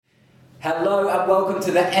Hello and welcome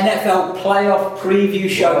to the NFL Playoff Preview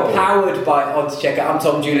Show powered by Oddschecker. I'm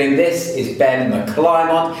Tom Julian, this is Ben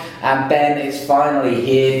McClymont, and Ben, it's finally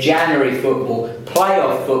here. January football,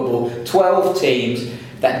 playoff football, 12 teams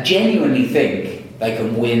that genuinely think they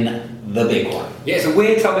can win the big one. Yeah, it's a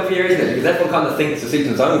weird time of year, isn't it? Because everyone kind of thinks the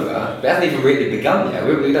season's over, but it hasn't even really begun yet.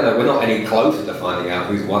 We don't know, we're not any closer to finding out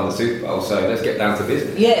who's won the Super Bowl, so let's get down to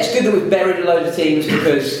business. Yeah, it's good that we've buried a load of teams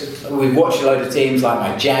because we've watched a load of teams like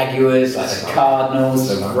my Jaguars, like the Cardinals,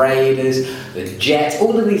 the Raiders, the Jets,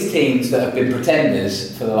 all of these teams that have been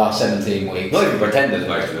pretenders for the last 17 weeks. Not even pretenders,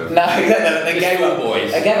 most of them. No, they gave up.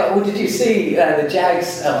 Boys. They gave up. Well, did you see the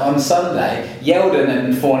Jags on Sunday? Yeldon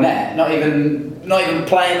and Fournette not even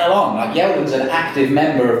playing along. Like Yeldon's an active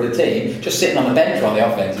member of the team, just sitting on the bench while the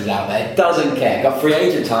offense is out there. Doesn't care. Got free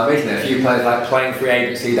agent time, isn't it? A few players like playing free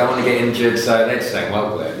agency, don't want to get injured, so they're just saying,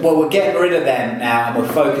 well, well, we're getting rid of them now, and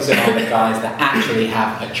we're focusing on the guys that actually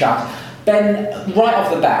have a chance. Ben, right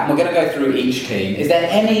off the bat, and we're going to go through each team. Is there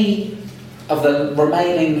any of the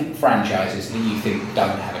remaining franchises that you think don't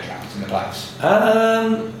have a chance in the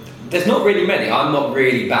playoffs? There's not really many. I'm not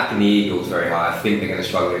really backing the Eagles very high. I think they're going to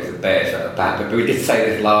struggle against the Bears at the back, but we did say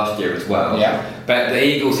this last year as well. Yeah. But the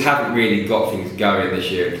Eagles haven't really got things going this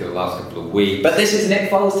year until the last couple of weeks. But this is Nick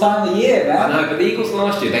Foles' time of the year, man. I know, but the Eagles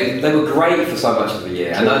last year, they were great for so much of the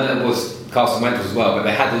year. I know that was Carson Wentz as well, but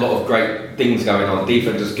they had a lot of great things going on.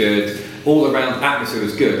 Defense was good, all around atmosphere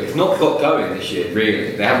was good. It's not got going this year,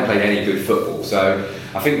 really. They haven't played any good football, so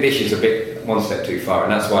I think this year's a bit one step too far,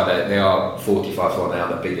 and that's why they are 45-1 now,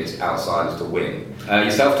 the biggest outsiders to win.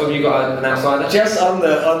 Yourself, Tom, you got an outsider? Just on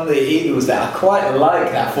the Eagles there, I quite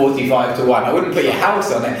like that 45-1. I wouldn't put your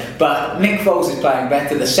house on it, but Nick Foles is playing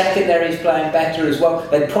better. The secondary is playing better as well.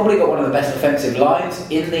 They've probably got one of the best offensive lines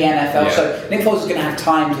in the NFL, so Nick Foles is going to have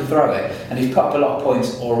time to throw it, and he's put up a lot of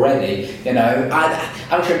points already. You know,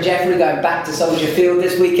 Alshon Jeffrey going back to Soldier Field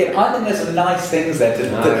this weekend. I think there's some nice things there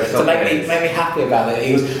to make me happy about the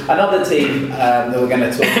Eagles. Another team that we're going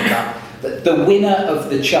to talk about. The winner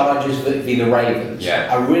of the Chargers v the Ravens. Yeah.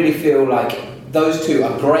 I really feel like those two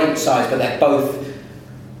are great sides, but they're both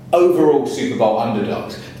overall Super Bowl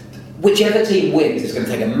underdogs. Whichever team wins is going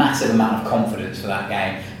to take a massive amount of confidence for that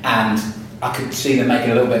game, and I could see them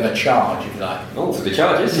making a little bit of a charge, if you like. Oh, for the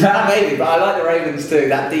Chargers? Maybe, but I like the Ravens too.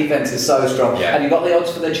 That defense is so strong. Yeah. Have you got the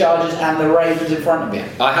odds for the Chargers and the Ravens in front of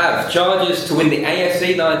you? I have. Chargers to win the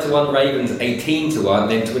AFC 9-1, Ravens 18-1,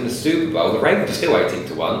 then to win the Super Bowl. The Ravens are still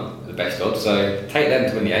 18-1. The best odds, so take them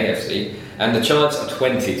to win the AFC, and the Chargers are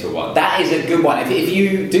 20-1. That is a good one. If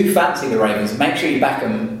you do fancy the Ravens, make sure you back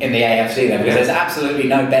them in the AFC then, because there's absolutely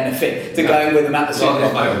no benefit to going with them at the Super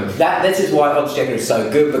Bowl. This is why Oddschecker is so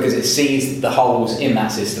good, because it sees the holes in that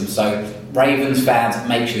system. So Ravens fans,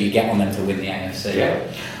 make sure you get on them to win the AFC. Yeah.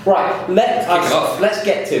 Right, let's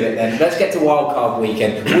get to it then. Let's get to wildcard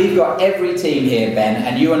weekend. We've got every team here, Ben,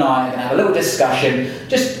 and you and I are going to have a little discussion,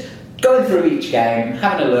 just going through each game,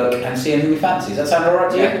 having a look, and seeing who we fancy. Does that sound alright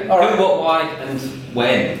to you? Yeah. All right. Who, what, why, and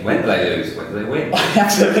when? When do they lose? When do they win?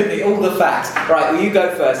 Absolutely, all the facts. Right, well, you go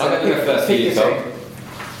first. I'm going to go first for you, Tom.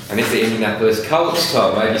 And it's the Indianapolis Colts,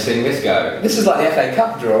 Tom. Have you seen this go? This is like the FA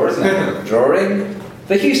Cup draw, isn't it? Drawing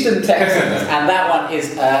the Houston Texans, and that one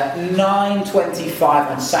is 9:25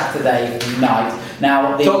 on Saturday night.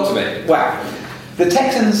 Now, Talk to me. Well, the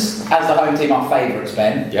Texans, as the home team, are favourites,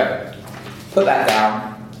 Ben. Yeah. Put that down.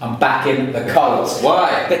 I'm backing the Colts.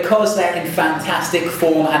 Why? Because they're in fantastic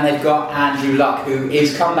form, and they've got Andrew Luck, who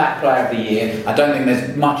is comeback player of the year. I don't think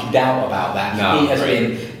there's much doubt about that. No, he has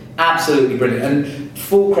been absolutely brilliant. And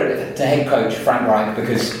full credit to head coach Frank Reich,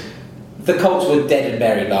 because the Colts were dead and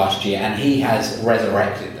buried last year, and he has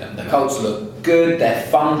resurrected them. The Colts look good, they're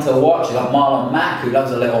fun to watch. You've got Marlon Mack, who loves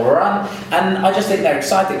a little run, and I just think they're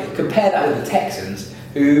exciting. Compare that with the Texans,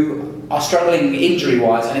 who are struggling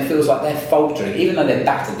injury-wise, and it feels like they're faltering. Even though they've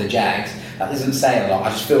battered the Jags, that doesn't say a lot. I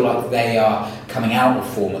just feel like they are coming out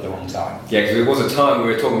of form at the wrong time. Yeah, because there was a time we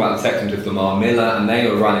were talking about the Texans with Lamar Miller, and they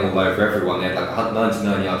were running all over everyone. They had like a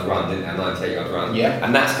 99 yards run, didn't they? A 98 yards run. Yeah.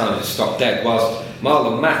 And that's kind of just stopped dead. Whilst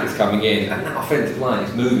Marlon Mack is coming in, and that offensive line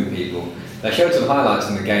is moving people. They showed some highlights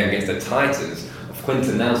in the game against the Titans of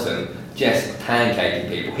Quentin Nelson just pancaking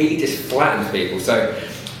people. He just flattens people. So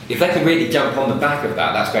if they can really jump on the back of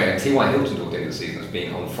that, that's great. And T.Y. Hilton talked in the season as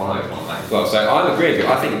being on fire on that as well. So I agree with you.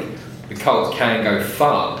 I think the Colts can go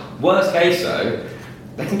far. Worst case, though,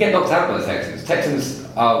 they can get knocked out by the Texans. Texans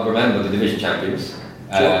are, remember, the division champions.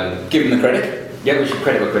 Sure. Give them the credit. Yeah, we should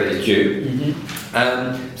credit where credit is due.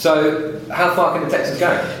 Mm-hmm. So how far can the Texans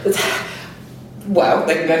go? Well,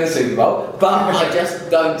 they can go to the Super Bowl, but I just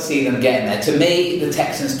don't see them getting there. To me, the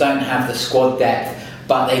Texans don't have the squad depth,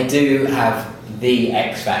 but they do have the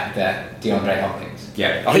X factor, DeAndre Hopkins.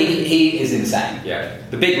 Yeah, I think He is insane. Yeah,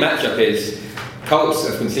 the big matchup is Colts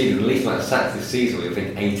have conceded the least amount of sacks this season, I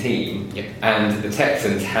think 18, Yep. and the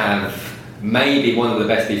Texans have maybe one of the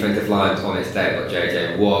best defensive lines on its day, like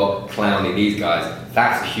JJ Watt, Clowney, these guys.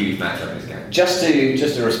 That's a huge matchup in this game. Just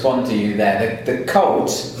to respond to you there, the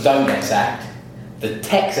Colts don't get sacked. The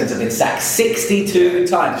Texans have been sacked 62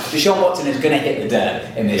 times. Deshaun Watson is going to hit the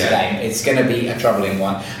dirt in this game. It's going to be a troubling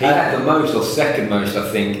one. He had the most, or second most,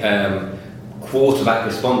 I think, quarterback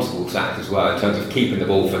responsible sacks as well, in terms of keeping the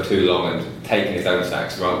ball for too long and taking his own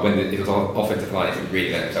sacks, right, when the offensive line isn't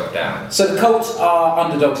really letting himself down. So the Colts are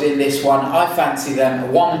underdogs in this one. I fancy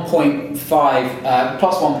them 1.5,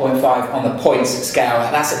 plus 1.5 on the points scale.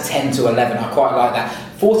 That's a 10 to 11. I quite like that.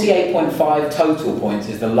 48.5 total points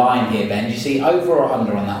is the line here, Ben. Do you see over or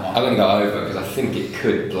under on that one? I'm going to go over because I think it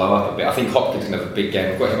could blow up a bit. I think Hopkins is going to have a big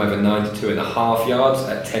game. We've got him over 92.5 yards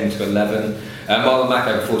at 10 to 11. Marlon Mack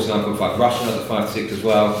over 49.5 rushing at 5 to 6 as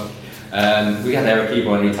well. We had Eric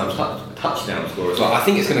Ebron anytime touchdown score as well. I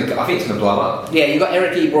think it's going to blow up. Yeah, you got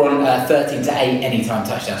Eric Ebron 13 to 8 anytime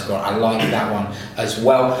touchdown score. I like that one as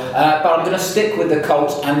well. But I'm going to stick with the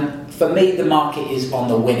Colts, and for me the market is on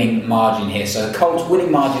the winning margin here. So the Colts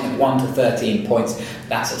winning margin at 1 to 13 points.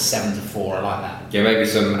 That's at 7 to 4. I like that. Yeah, maybe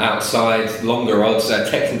some outside longer odds.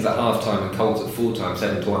 Texans at halftime and Colts at full time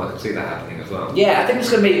 7 to 1. I can see that happening as well. Yeah, I think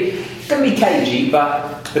it's going to be cagey,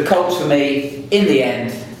 but the Colts for me in the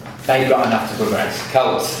end. They've got enough to progress.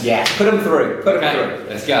 Colts. Yeah, put them through.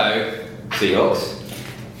 Let's go. Seahawks.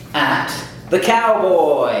 At the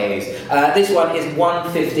Cowboys. This one is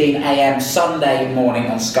 1:15 a.m. Sunday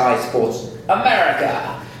morning on Sky Sports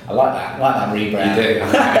America. I like that rebrand. You do.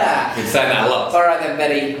 You've been saying that a lot. All right then,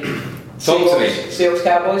 Betty. Talk to me. Seahawks,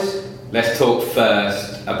 Cowboys. Let's talk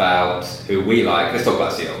first about who we like. Let's talk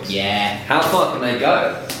about Seahawks. Yeah. How far can they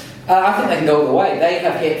go? I think they can go all the way. They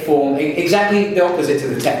have hit form exactly the opposite to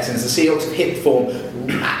the Texans. The Seahawks have hit form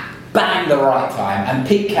bang the right time. And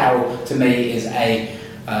Pete Carroll, to me, is a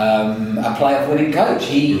playoff winning coach.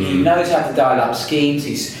 He knows how to dial up schemes.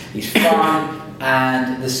 He's fun,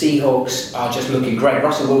 and the Seahawks are just looking great.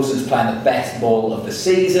 Russell Wilson's playing the best ball of the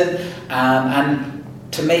season, and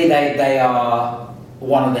to me, they are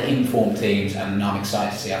one of the informed teams, and I'm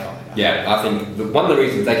excited to see how far they go. Yeah, I think one of the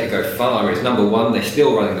reasons they could go far is, number one, they're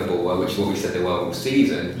still running the ball well, which is what we said they were all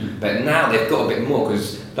season, but now they've got a bit more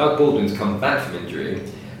because Doug Baldwin's come back from injury,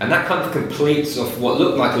 and that kind of completes off what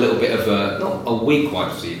looked like a little bit of not a weak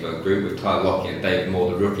wide receiver group with Tyler Lockett and David Moore,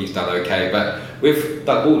 the rookie's done okay, but with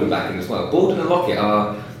Doug Baldwin back in as well. Baldwin and Lockett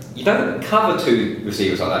you don't cover two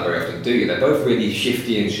receivers like that very often, do you? They're both really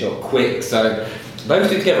shifty and quick, so those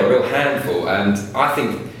two together are a real handful, and I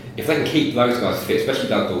think if they can keep those guys fit, especially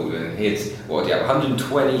Doug Baldwin, he had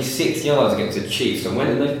 126 yards against the Chiefs, and when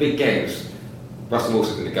in those big games, Russell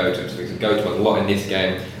Wilson's going to go to him, so he's going to go to him a lot in this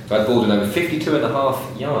game. Doug Baldwin over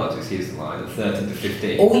 52.5 yards is his line, at 13 to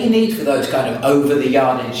 15. All you need for those kind of over the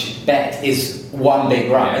yardage bet is one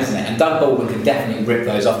big run, isn't it? And Doug Baldwin can definitely rip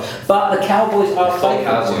those off. But the Cowboys are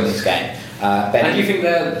favourites in this game. And do you think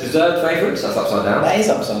they're deserved favourites? That's upside down. That is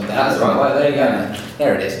upside down. That's right. Well, there you go.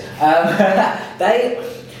 There it is.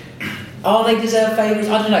 Are they deserved favourites?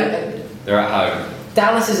 I don't know. They're at home.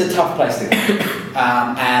 Dallas is a tough place to go,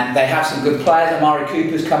 and they have some good players. Amari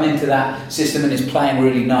Cooper's come into that system and is playing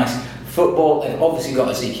really nice football. They've obviously got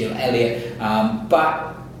Ezekiel Elliott,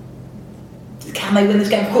 but can they win this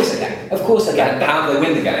game? Of course they can. Of course they can. How do they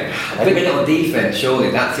win the game? They win it on defence, surely.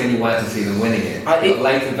 That's the only way to see them winning it. You've got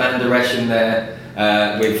Leighton Van Der Esch in there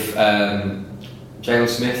with Jalen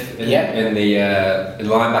Smith in the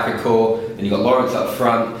linebacker core, and you've got Lawrence up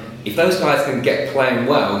front. If those guys can get playing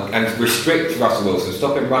well and restrict Russell Wilson,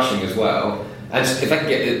 stop him rushing as well, and if they can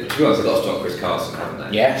get, to be honest, they've got to stop Chris Carson,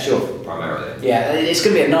 haven't they? Yeah, sure. Primarily. Yeah, it's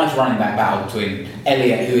going to be a nice running back battle between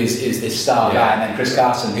Elliott, who is this star guy, and then Chris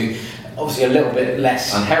Carson, who obviously a little bit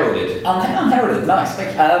less unheralded. Unheralded, nice.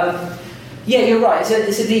 Yeah, you're right.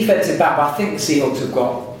 It's a defensive battle. But I think the Seahawks have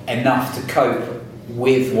got enough to cope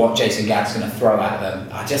with what Jason Garrett's going to throw at them.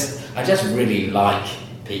 I just really like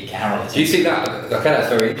Pete Carroll. Do you see that? Okay, that's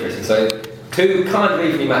very interesting. So, two kind of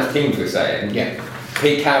evenly matched teams, we're saying. Yeah.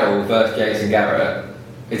 Pete Carroll versus Jason Garrett.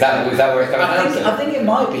 Is that where it's going? I think it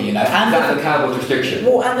might be, you know. And that's the Cowboys restriction.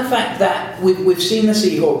 Well, and the fact that we've seen the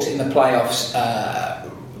Seahawks in the playoffs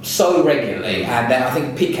so regularly, and I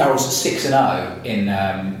think Pete Carroll's 6-0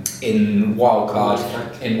 in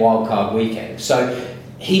wildcard weekend. So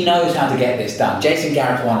he knows how to get this done. Jason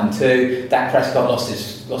Garrett's 1-2. Dak Prescott lost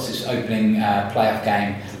his opening playoff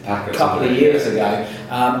game a couple of years ago.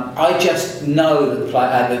 I just know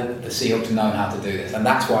that the Seahawks know how to do this, and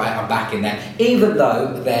that's why I'm back in there. Even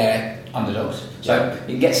though they're underdogs. So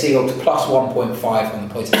you can get Seahawks plus 1.5 on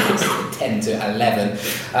the points. It's 10 to 11.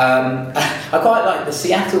 I quite like the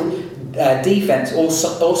Seattle defense or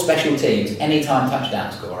special teams anytime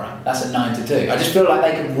touchdown scorer. That's at 9 to 2. I just feel like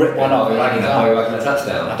they could rip one off. You reckon a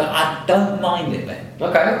touchdown? I don't mind it, Ben.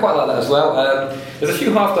 Okay, I quite like that as well. There's a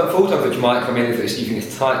few half-time, full-time which might come in if you think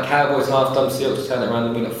it's tight. Cowboys half-time, Seahawks turn it around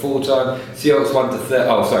and win at full-time. Seahawks 1 to 30.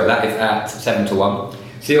 Oh, sorry, that is at 7 to 1.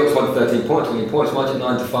 Seahawks 1 to 13 points, winning points margin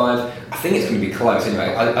 9 to 5. I think it's going to be close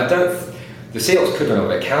anyway. I don't. The Seahawks could run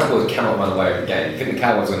away. Cowboys cannot run away with the game. If you think the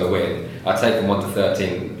Cowboys are going to win, I'd take them 1 to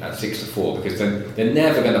 13 at 6 to 4 because they're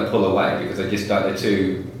never going to pull away because they're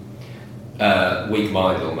too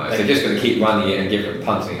weak-minded almost. They're just going to keep running it and giving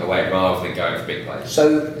punting it away rather than going for big plays.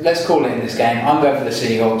 So let's call it in this game. I'm going for the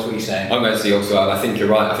Seahawks. What are you saying? I'm going to Seahawks as well. I think you're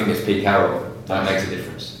right. I think it's Pete Carroll. That makes a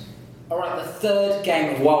difference. All right, the third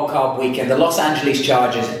game of wildcard weekend, the Los Angeles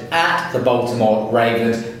Chargers at the Baltimore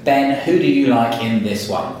Ravens. Ben, who do you like in this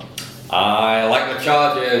one? I like the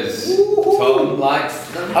Chargers. Ooh. Tom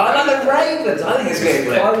likes them. I like the Ravens. I think it's going to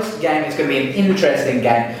be a close game. It's going to be an interesting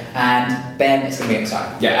game. And Ben, it's going to be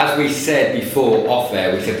exciting. Yeah, as we said before off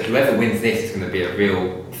air, we said whoever wins this is going to be a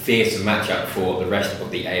real fearsome matchup for the rest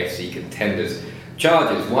of the AFC contenders.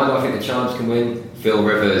 Chargers. Why do I think the Chargers can win? Phil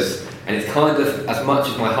Rivers. And it's kind of as much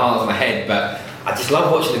as my heart as my head, but I just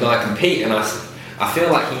love watching the guy compete, and I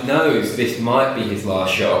feel like he knows this might be his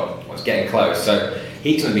last shot. Well, it's getting close, so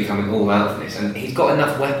he's going to be coming all out for this, and he's got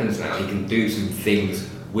enough weapons now. He can do some things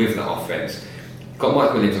with the offense. Got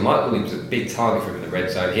Mike Williams, and Mike Williams is a big target for him in the red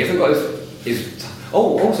zone. He hasn't got his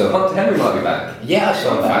also Hunter Henry might be back. Yeah, I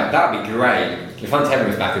saw that. That'd be great if Hunter Henry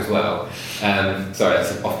was back as well. Sorry,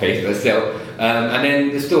 that's off piece, but still. And then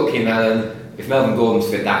there's still Keenan Allen. If Melvin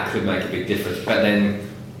Gordon's fit, that could make a big difference. But then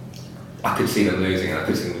I could see them losing, and I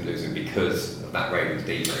could see them losing because of that Ravens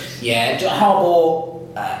defense. Yeah,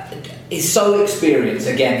 Harbaugh is so experienced.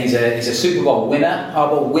 Again, he's a Super Bowl winner.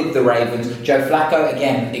 Harbaugh with the Ravens. Joe Flacco,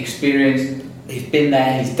 again, experienced. He's been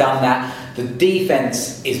there. He's done that. The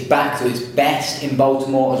defense is back to its best in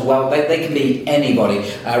Baltimore as well. They can beat anybody.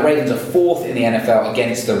 Ravens are 4th in the NFL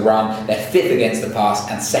against the run. They're 5th against the pass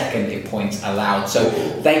and 2nd in points allowed. So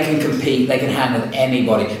they can compete. They can handle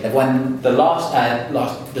anybody. They've won the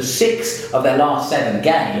 6 of their last 7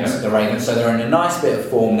 games. The Ravens. So they're in a nice bit of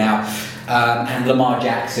form now. And Lamar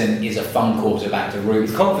Jackson is a fun quarterback to root.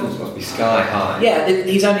 His confidence must be sky high. Yeah,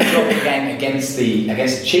 he's only dropped a game against the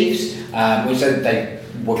Chiefs, which they.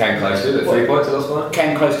 Came close to it, 3 points last night.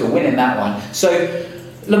 Came close to winning that one. So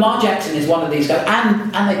Lamar Jackson is one of these guys,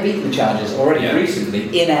 and they beat the Chargers already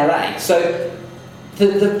recently in LA. So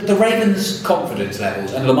the Ravens' confidence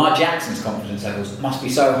levels and Lamar Jackson's confidence levels must be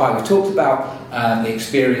so high. We've talked about the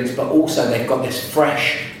experience, but also they've got this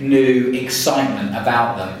fresh, new excitement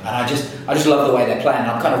about them, and I just love the way they're playing.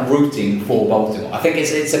 I'm kind of rooting for Baltimore. I think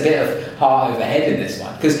it's a bit of heart over head in this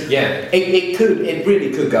one because it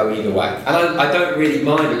really could go either way. And I don't really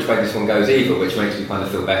mind which way this one goes either, which makes me kind of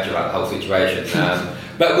feel better about the whole situation.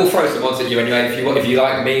 But we'll throw some odds at you anyway. If you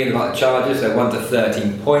like me and like the Chargers, they're 1 to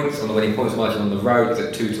 13 points on the winning points margin on the road. It's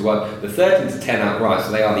at 2 to 1. The 13 to 10 outright,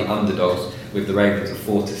 so they are the underdogs. With the Ravens at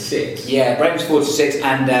 4 to 6. Yeah, Ravens 4 to 6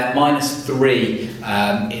 and -3.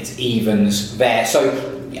 It's evens there. So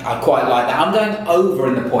I quite like that. I'm going over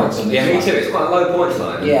in the points on this. Yeah, me too. It's quite a low points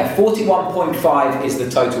line. Yeah, 41.5 is the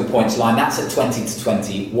total points line. That's at 20 to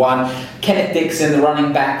 21. Kenneth Dixon, the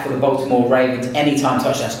running back for the Baltimore Ravens, anytime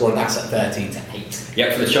touchdown scoring, that's at 13 to 8.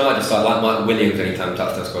 Yeah, for the Chargers side, like Mike Williams, anytime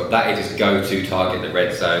touchdown scorer, that is his go-to target in the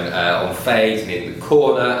red zone on fades and in the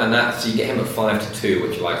corner, and so you get him at 5 to 2,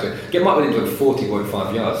 which you like. So get Mike Williams at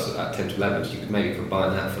 40.5 yards at 10 to 11, so you could maybe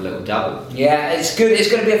combine that for a little double. Yeah, it's good. It's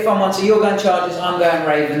going to be a fun one. So you're going Chargers, I'm going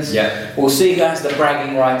Ravens. Yeah. We'll see who has the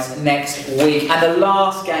bragging rights next week. And the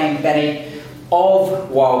last game, Benny, of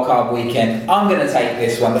wildcard weekend, I'm going to take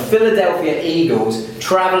this one. The Philadelphia Eagles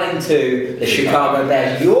travelling to the Chicago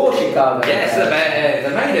Bears. Your Chicago Bears. Yes, the Bears.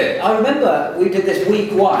 They made it. I remember we did this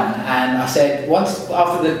week 1, and I said once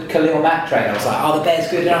after the Khalil Mack trade, I was like, "Are the Bears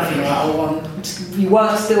good enough?" And you're like, you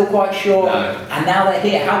weren't still quite sure. No. And now they're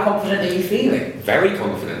here. How confident are you feeling? Very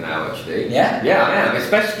confident now, actually. Yeah? Yeah, I am.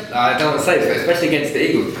 Especially, I don't want to say this, but especially against the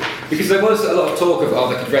Eagles. Because there was a lot of talk of,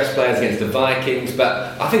 they could rest players against the Vikings,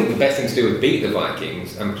 but I think the best thing to do would beat the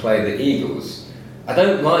Vikings and play the Eagles. I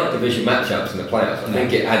don't like division matchups in the playoffs. I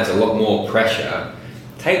think it adds a lot more pressure.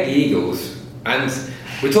 Take the Eagles, and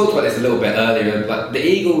we talked about this a little bit earlier, but the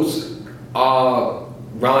Eagles are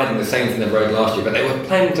riding the same thing they rode last year, but they were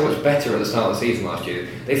playing so much better at the start of the season last year.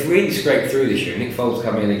 They've really scraped through this year. Nick Foles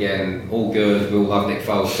come in again, all good, we all love Nick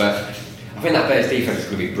Foles, but I I think that Bears defense is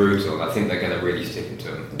going to be brutal, and I think they're going to really stick it to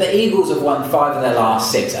them. The Eagles have won 5 of their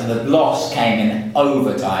last 6, and the loss came in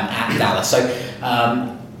overtime at Dallas. So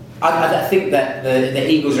I think that the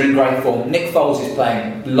Eagles are in great form. Nick Foles is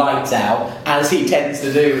playing lights out, as he tends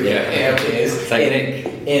to do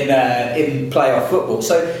in playoff football.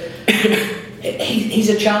 So he's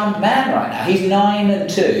a charmed man right now. He's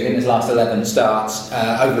 9-2 in his last 11 starts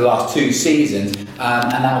over the last 2 seasons, and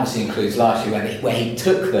that obviously includes last year where he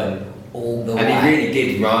took them all the way. And he really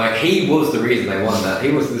did, right? He was the reason they won that.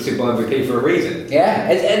 He was the Super Bowl MVP for a reason. Yeah,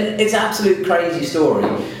 it's an absolute crazy story,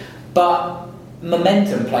 but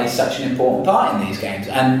momentum plays such an important part in these games,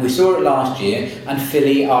 and we saw it last year. And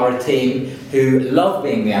Philly are a team who love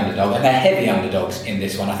being the underdog, and they're heavy underdogs in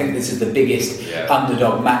this one. I think this is the biggest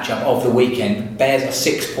underdog matchup of the weekend. Bears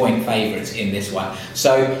are 6-point favourites in this one,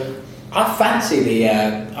 so I fancy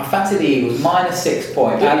the Eagles minus 6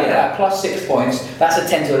 points. Plus 6 points. That's a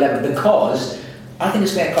 10-11 because I think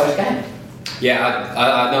it's going to be a close game. Yeah,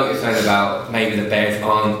 I know what you're saying about maybe the Bears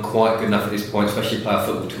aren't quite good enough at this point, especially playoff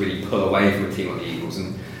football, to really pull away from a team like the Eagles.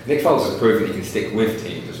 And Nick Foles has proven he can stick with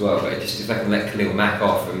teams as well, but if they can let Khalil Mack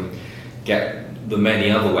off and get the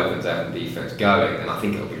many other weapons out of the defence going, then I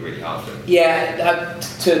think it'll be really hard for him. Yeah,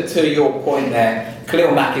 to your point there,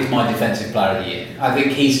 Khalil Mack is my defensive player of the year. I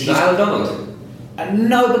think he's Aaron Donald?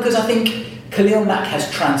 No, because I think Khalil Mack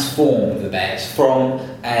has transformed the Bears from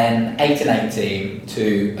an 8-8 team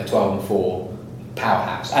to a 12-4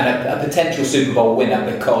 powerhouse and a potential Super Bowl winner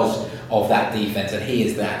because of that defense, and he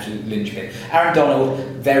is the absolute linchpin. Aaron Donald,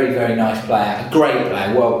 very, very nice player, a great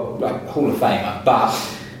player, well, like Hall of Famer, but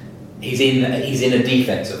he's in a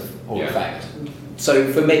defensive Hall of Fame.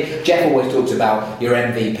 So for me, Jeff always talks about your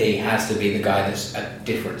MVP has to be the guy that's a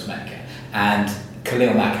difference maker, and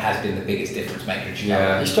Khalil Mack has been the biggest difference maker in Chicago.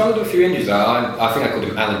 Yeah, he struggled with a few injuries. I think I called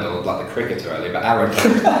him Alan Donald, like the cricketer earlier, but Aaron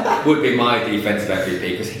Donald would be my defensive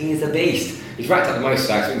MVP because he is a beast. He's racked up the most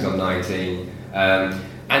sacks, I think he's on 19.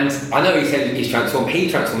 And I know he said he's transformed. He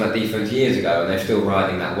transformed that defense years ago, and they're still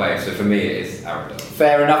riding that wave. So for me, it is Aaron Donald.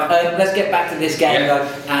 Fair enough. Let's get back to this game though.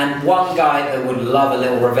 And one guy that would love a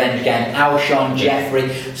little revenge game, Alshon Jeffrey,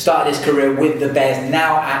 started his career with the Bears,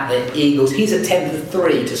 now at the Eagles. He's a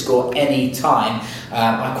 10-3 to score any time.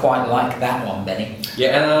 I quite like that one, Benny.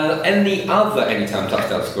 Yeah, and the other anytime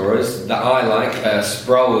touchdown scorers that I like,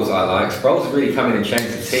 Sproles I like. Sproles has really come in and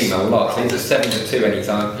changed the team a lot. He's at 7-2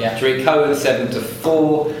 anytime. Yeah. Tariq Cohen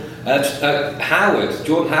 7-4.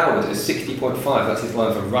 Jordan Howard is 60.5. That's his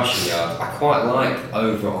line for rushing yards. I quite like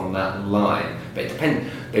over on that line, but it depends.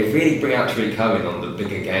 They really bring out Tariq Cohen on the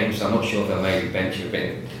bigger games, so I'm not sure if they'll maybe bench him a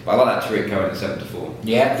bit. But I like that Tariq Cohen at 7-4.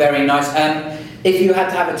 Yeah, very nice. If you had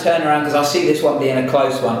to have a turnaround, because I see this one being a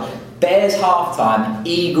close one, Bears half-time,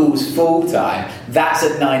 Eagles full-time, that's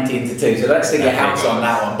at 19-2. So let's stick your house on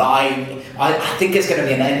that one. But I think it's going to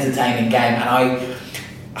be an entertaining game, and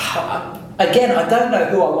again, I don't know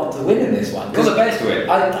who I want to win in this one. Who's the Bears to win?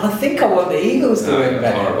 I think I want the Eagles to win.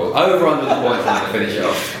 Horrible. Over under the points line to finish it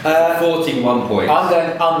off. 41 points. I'm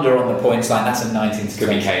going under on the points line. That's a 19-2. Could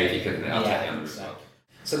be cagey, couldn't it? I'll take the under.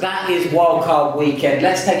 So that is wildcard weekend.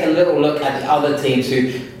 Let's take a little look at the other teams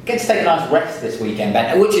who get to take a nice rest this weekend,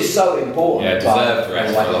 Ben, which is so important. Yeah, deserved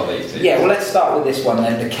rest for a lot of these teams. Yeah, well, let's start with this one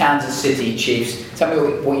then, the Kansas City Chiefs. Tell me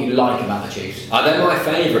what you like about the Chiefs. They're my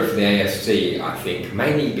favourite for the AFC, I think,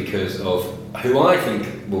 mainly because of who I think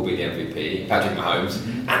will be the MVP, Patrick Mahomes,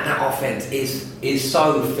 and that offense is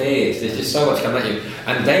so fierce. There's just so much coming at you,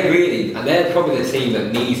 and they're probably the team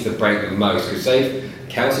that needs to break the most because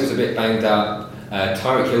Kelsey was a bit banged up.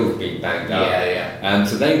 Tyreek Hill's been banged up,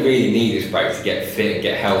 so they really need this break to get fit and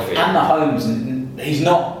get healthy. And Mahomes, he's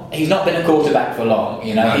not been a quarterback for long.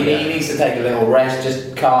 You know, he needs to take a little rest,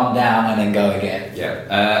 just calm down, and then go again.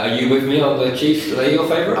 Yeah. Are you with me on the Chiefs? Are they your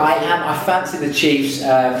favourite? I am. I fancy the Chiefs,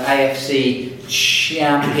 AFC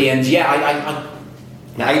champions. Yeah,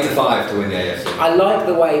 Now 8-5 to win the AFC. I like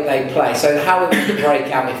the way they play. So how it would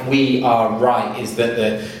break out if we are right is that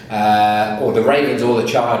the Ravens or the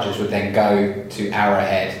Chargers would then go to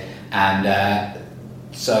Arrowhead, and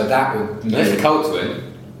so that would. If the Colts win.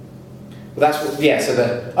 Well, that's what. Yeah. So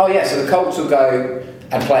the Colts will go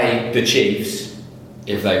and play the Chiefs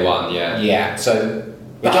if they won. Yeah. Yeah. So.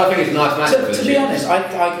 Which I think is a nice match for the Chiefs. To be honest,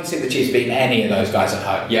 I can see the Chiefs beating any of those guys at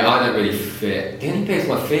home. Yeah, I don't really fear. The only place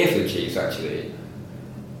I fear for the Chiefs actually.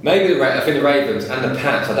 Maybe I think the Ravens and the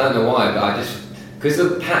Pats. I don't know why, but because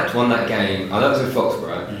the Pats won that game. I know it was in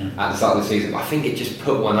Foxborough at the start of the season, but I think it just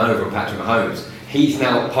put one over on Patrick Mahomes. He's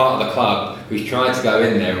now part of the club who's tried to go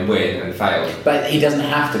in there and win and failed. But he doesn't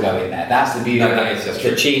have to go in there. That's the beauty of it.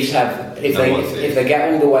 The Chiefs have, if they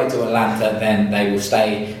get all the way to Atlanta, then they will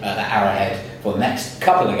stay at the Arrowhead for the next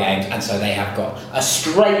couple of games, and so they have got a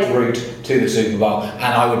straight route to the Super Bowl, and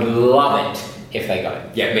I would love it if they go.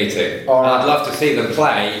 Yeah, me too. All right. I'd love to see them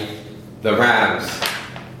play the Rams.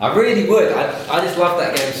 I really would. I just love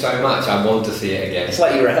that game so much. I want to see it again. It's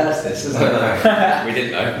like you rehearsed this, isn't it? We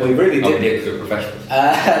didn't know. We really did. We're professionals.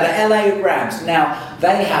 The LA Rams. Now,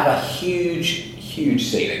 they have a huge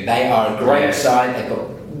ceiling. They are a great side. They've got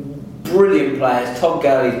brilliant players. Todd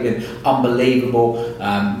Gurley's been unbelievable.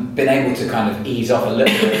 Been able to kind of ease off a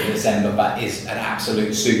little bit in December, but is an absolute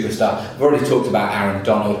superstar. We've already talked about Aaron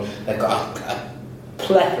Donald. They've got a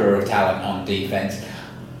plethora of talent on defense.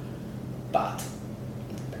 But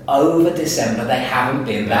over December, they haven't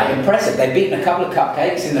been that impressive. They've beaten a couple of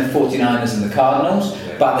cupcakes in the 49ers and the Cardinals,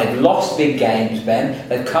 but they've lost big games, Ben.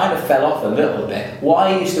 They've kind of fell off a little bit.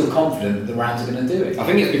 Why are you still confident that the Rams are going to do it? I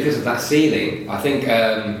think it's because of that ceiling. I think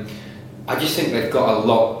I just think they've got a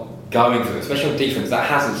lot going for them, especially on defense. That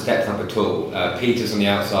hasn't stepped up at all. Peters on the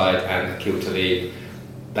outside and Akil Talib,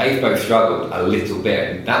 they've both struggled a little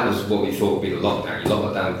bit, and that was what we thought would be the lockdown. You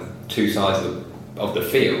lock down two sides of the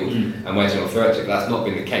field and wait on third, but that's not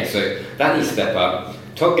been the case. So that needs to step up.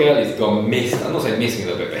 Todd Gurley's gone missed. I'm not saying missing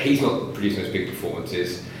a little bit, but he's not producing those big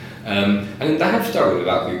performances. And they have struggled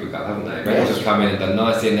without Cooper Cup, haven't they? Reynolds has come in and done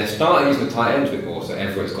nicely, and they're starting using the tight ends a bit more. So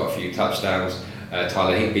everyone's got a few touchdowns.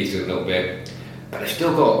 Tyler Higbee's a little bit, but they've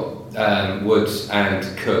still got Woods and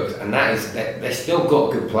Cook, and they've still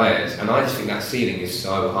got good players. And I just think that ceiling is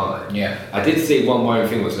so high. Yeah, I did see one worrying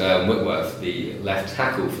thing was Whitworth, the left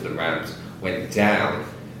tackle for the Rams, went down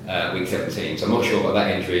week 17, so I'm not sure about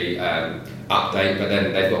that injury update, but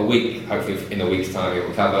then they've got a week, hopefully in a week's time he'll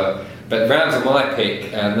recover. But Rams are my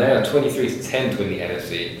pick, and they are 23-10 to win the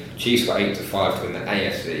NFC, Chiefs got 8-5 to win the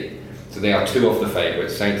AFC, so they are two of the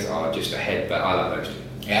favourites, Saints are just ahead, but I like those two.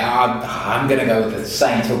 Yeah, I'm going to go with the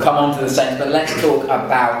Saints. We'll come on to the Saints, but let's talk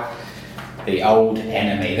about the old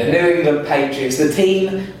enemy, the New England Patriots, the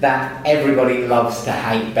team that everybody loves to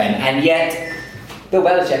hate, Ben, and yet Bill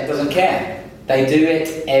Belichick doesn't care. They do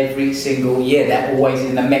it every single year. They're always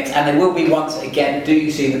in the mix, and they will be once again. Do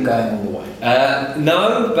you see them going all the way?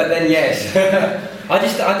 No, but then yes. I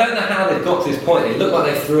don't know how they've got to this point. It looked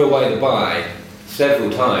like they threw away the bye several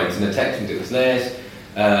times, and the Texans it was theirs.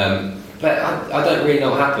 But I don't really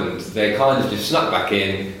know what happened. They kind of just snuck back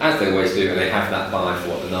in, as they always do, and they have that bye for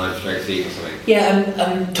the 9th straight season or something. Yeah,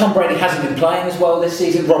 and Tom Brady hasn't been playing as well this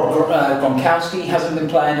season. Rob Gronkowski hasn't been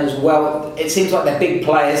playing as well. It seems like their big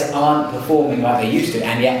players aren't performing like they used to,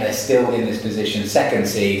 and yet they're still in this position. Second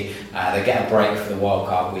seed, they get a break for the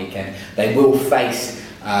wildcard weekend. They will face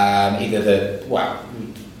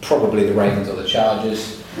probably the Ravens or the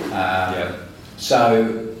Chargers.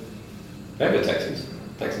 So maybe the Texans.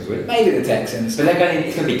 Texans win. Maybe the Texans. But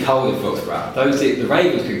it's going to be cold in Foxborough. The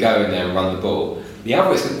Ravens could go in there and run the ball. The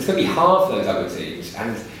other, it's going to be hard for those other teams.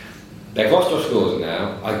 And they've lost Josh Gordon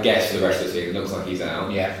now, I guess, for the rest of the season. It looks like he's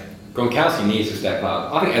out. Yeah. Gronkowski needs to step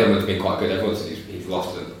up. I think Edelman's been quite good. Everyone says he's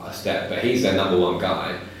lost a step, but he's their number one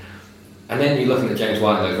guy. And then you're looking at James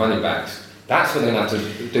White and those running backs. That's when they're going to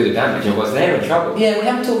have to do the damage, otherwise they're in trouble. Yeah, we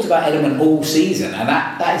haven't talked about Edelman all season, and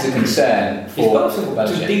that is a concern for He's got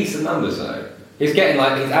some decent numbers, though. He's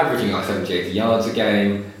averaging like 70-80 yards a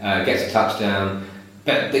game, gets a touchdown,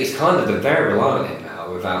 but he's kind of very reliant on it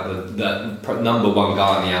now without the number one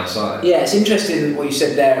guy on the outside. Yeah, it's interesting what you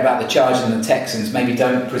said there about the Chargers and the Texans maybe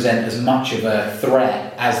don't present as much of a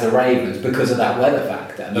threat as the Ravens because of that weather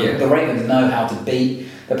factor. The Ravens know how to beat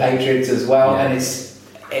the Patriots as well, and it's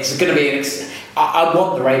going to be... I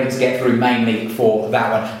want the Ravens to get through mainly for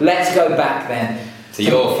that one. Let's go back then to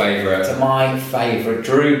your favourite. To my favourite,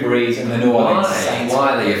 Drew Brees and the New Orleans Saints.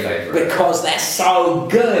 Why are they your favourite? Because they're so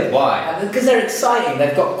good. Why? Because they're exciting.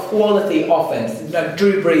 They've got quality offense.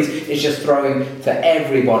 Drew Brees is just throwing to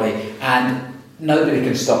everybody, and nobody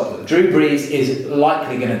can stop them. Drew Brees is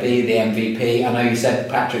likely going to be the MVP. I know you said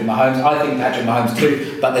Patrick Mahomes. I think Patrick Mahomes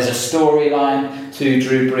too, but there's a storyline to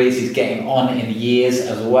Drew Brees. He's getting on in years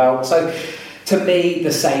as well. So, to me,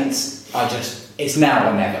 the Saints are it's now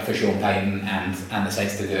or never for Sean Payton and the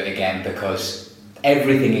Saints to do it again, because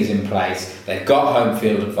everything is in place. They've got home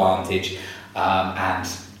field advantage, and I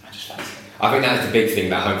just fancy it. I think that's the big thing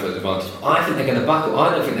about home field advantage. I think they're going to buckle. I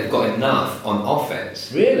don't think they've got enough on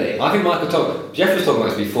offense. Really? I think Jeff was talking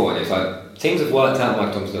about this before, and it's like teams have worked out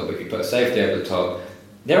Mike Thomas a little bit. If you put a safety over the top,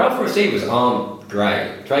 their other receivers aren't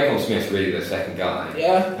great. Draymond Smith's really the second guy.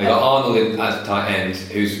 Yeah. They've got Arnold as a tight end,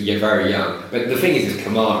 who's very young. But the thing is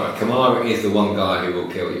Kamara. Kamara is the one guy who will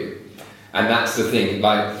kill you. And that's the thing.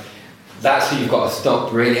 That's who you've got to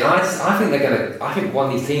stop, really. I think I think one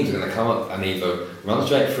of these teams are going to come up and either run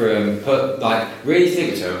straight through them, really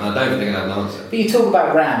stick to them, and I don't think they're going to have an answer. But you talk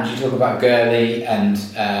about Rams, you talk about Gurley and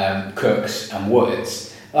Cooks and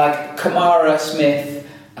Woods. Like Kamara, Smith,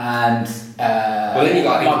 and then you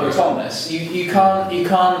got Michael Thomas. You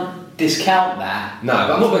can't discount that. No,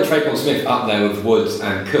 but I'm not going to trade Paul Smith up there with Woods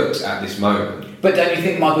and Cooks at this moment. But don't you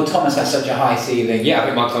think Michael Thomas has such a high ceiling? Yeah, I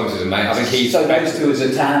think Michael Thomas is amazing. I think he's so those two as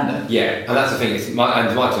a tandem. Yeah, and that's the thing. And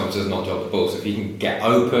Michael Thomas does not drop the ball. So if he can get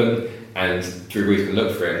open and Drew Brees can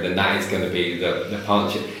look for him, then that is going to be the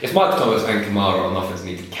partnership. It's Michael Thomas and Kamara on offense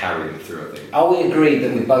need to carry them through. I think. Are we agreed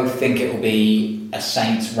that we both think it will be a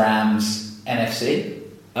Saints Rams NFC?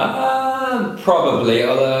 Probably.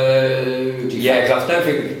 Although because I don't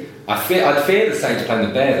think I'd fear the Saints playing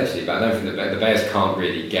the Bears actually, but I don't think the Bears can't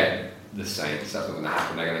really get the Saints. That's not going to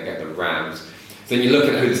happen. They're going to get the Rams. So then you look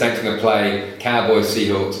at who the Saints are going to play: Cowboys,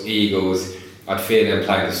 Seahawks, Eagles. I'd fear them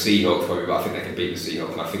playing the Seahawks probably, but I think they can beat the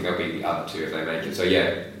Seahawks, and I think they'll beat the other two if they make it. So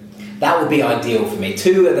yeah, that would be ideal for me.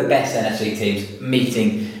 Two of the best NFC teams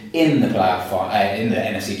meeting in the playoff in the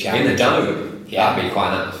NFC Championship. In the dome. Yeah, that'd be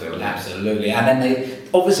quite an atmosphere. Absolutely, and then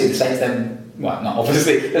the Saints then. Well, not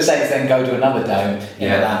obviously. The Saints then go to another dome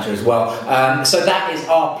in Atlanta as well. So that is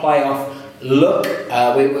our playoff look.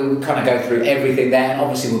 We kind of go through everything there, and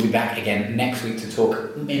obviously we'll be back again next week to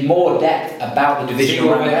talk in more depth about the division.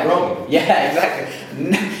 All went wrong. Yeah,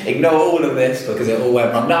 exactly. Ignore all of this because it all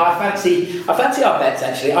went wrong. No, I fancy our bets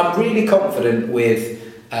actually. I'm really confident with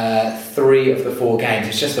 3 of the 4 games.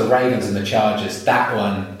 It's just the Ravens and the Chargers. That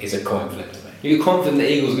one is a coin flip to me. You're confident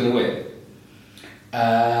the Eagles are going to win?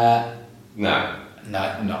 No.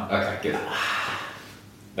 No, not. Okay, good.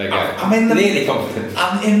 There you go. I'm nearly confident.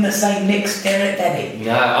 I'm in the same Nick stare at Denny.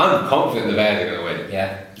 No, I'm confident the Bears are going to win.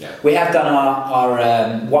 Yeah. We have done our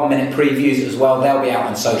 1-minute previews as well. They'll be out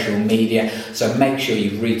on social media, so make sure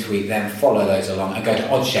you retweet them, follow those along, and go to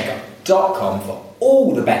oddschecker.com for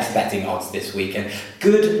all the best betting odds this weekend.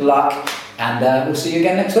 Good luck, and we'll see you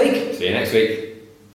again next week. See you next week.